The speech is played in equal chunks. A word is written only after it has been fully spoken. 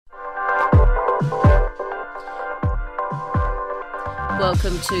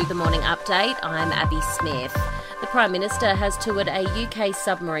Welcome to the Morning Update. I'm Abby Smith. The Prime Minister has toured a UK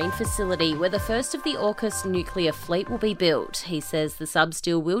submarine facility where the first of the AUKUS nuclear fleet will be built. He says the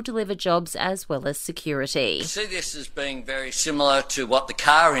sub-still will deliver jobs as well as security. I see this as being very similar to what the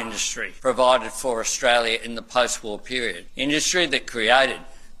car industry provided for Australia in the post-war period. Industry that created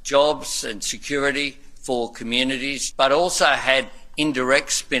jobs and security for communities, but also had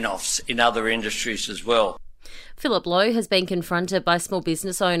indirect spin-offs in other industries as well. Philip Lowe has been confronted by small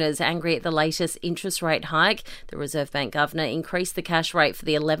business owners angry at the latest interest rate hike. The Reserve Bank Governor increased the cash rate for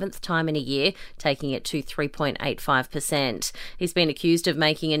the 11th time in a year, taking it to 3.85%. He's been accused of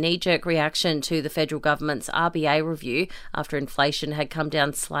making a knee-jerk reaction to the federal government's RBA review after inflation had come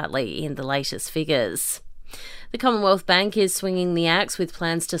down slightly in the latest figures. The Commonwealth Bank is swinging the axe with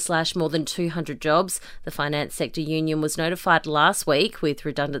plans to slash more than 200 jobs. The finance sector union was notified last week, with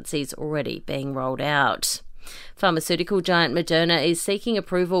redundancies already being rolled out. Pharmaceutical giant Moderna is seeking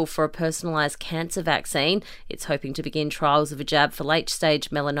approval for a personalised cancer vaccine. It's hoping to begin trials of a jab for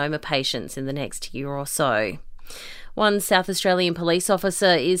late-stage melanoma patients in the next year or so. One South Australian police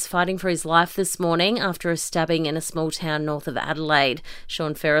officer is fighting for his life this morning after a stabbing in a small town north of Adelaide.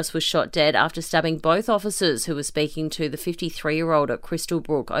 Sean Ferris was shot dead after stabbing both officers who were speaking to the 53-year-old at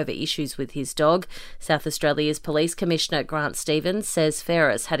Crystalbrook over issues with his dog. South Australia's Police Commissioner Grant Stevens says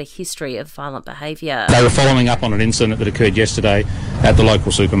Ferris had a history of violent behaviour. They were following up on an incident that occurred yesterday at the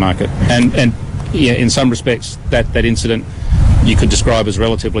local supermarket. And yeah, in some respects, that incident you could describe as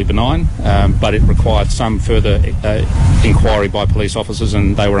relatively benign, but it required some further inquiry by police officers,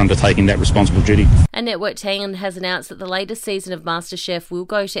 and they were undertaking that responsible duty. And Network 10 has announced that the latest season of MasterChef will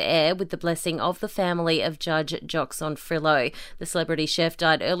go to air with the blessing of the family of Judge Jock Zonfrillo. The celebrity chef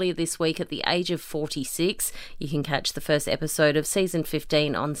died earlier this week at the age of 46. You can catch the first episode of season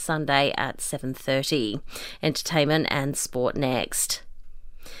 15 on Sunday at 7:30. Entertainment and sport next.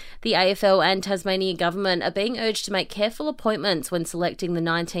 The AFL and Tasmanian Government are being urged to make careful appointments when selecting the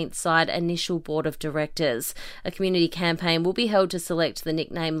 19th side initial board of directors. A community campaign will be held to select the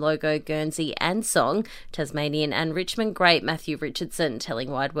nickname, logo, Guernsey and song. Tasmanian and Richmond great Matthew Richardson telling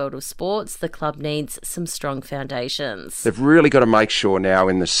Wide World of Sports the club needs some strong foundations. They've really got to make sure now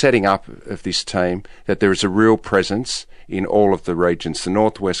in the setting up of this team that there is a real presence in all of the regions, the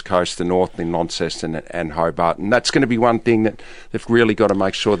North West Coast, the North in Launceston and Hobart. And that's going to be one thing that they've really got to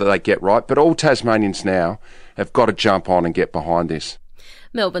make sure that they get right. But all Tasmanians now have got to jump on and get behind this.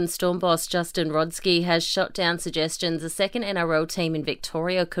 Melbourne Storm boss Justin Rodsky has shot down suggestions a second NRL team in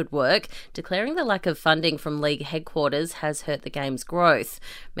Victoria could work, declaring the lack of funding from league headquarters has hurt the game's growth.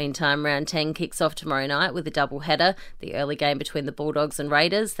 Meantime, round 10 kicks off tomorrow night with a double-header, the early game between the Bulldogs and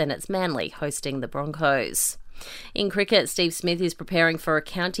Raiders, then it's Manly hosting the Broncos. In cricket, Steve Smith is preparing for a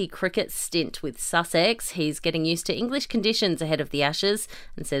county cricket stint with Sussex. He's getting used to English conditions ahead of the Ashes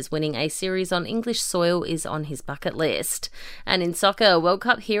and says winning a series on English soil is on his bucket list. And in soccer, World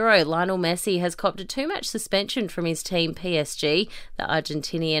Cup hero Lionel Messi has copped a 2-match suspension from his team PSG. The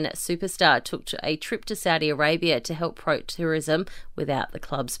Argentinian superstar took a trip to Saudi Arabia to help pro-tourism without the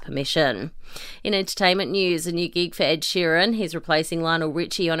club's permission. In entertainment news, a new gig for Ed Sheeran. He's replacing Lionel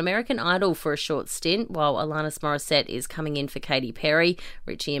Richie on American Idol for a short stint, while Alanis Morissette is coming in for Katy Perry.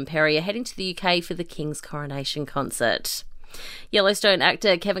 Richie and Perry are heading to the UK for the King's coronation concert. Yellowstone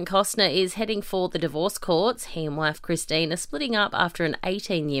actor Kevin Costner is heading for the divorce courts. He and wife Christine are splitting up after an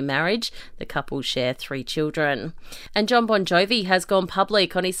 18-year marriage. The couple share 3 children. And John Bon Jovi has gone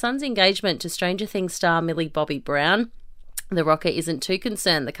public on his son's engagement to Stranger Things star Millie Bobby Brown. The rocker isn't too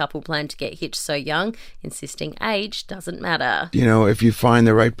concerned the couple plan to get hitched so young, insisting age doesn't matter. You know, if you find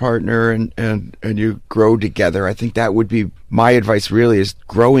the right partner and you grow together, I think that would be my advice really, is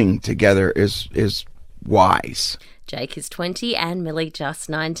growing together is wise. Jake is 20 and Millie just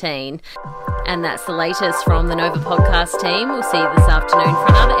 19. And that's the latest from the Nova podcast team. We'll see you this afternoon for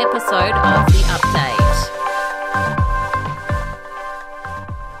another episode of The Update.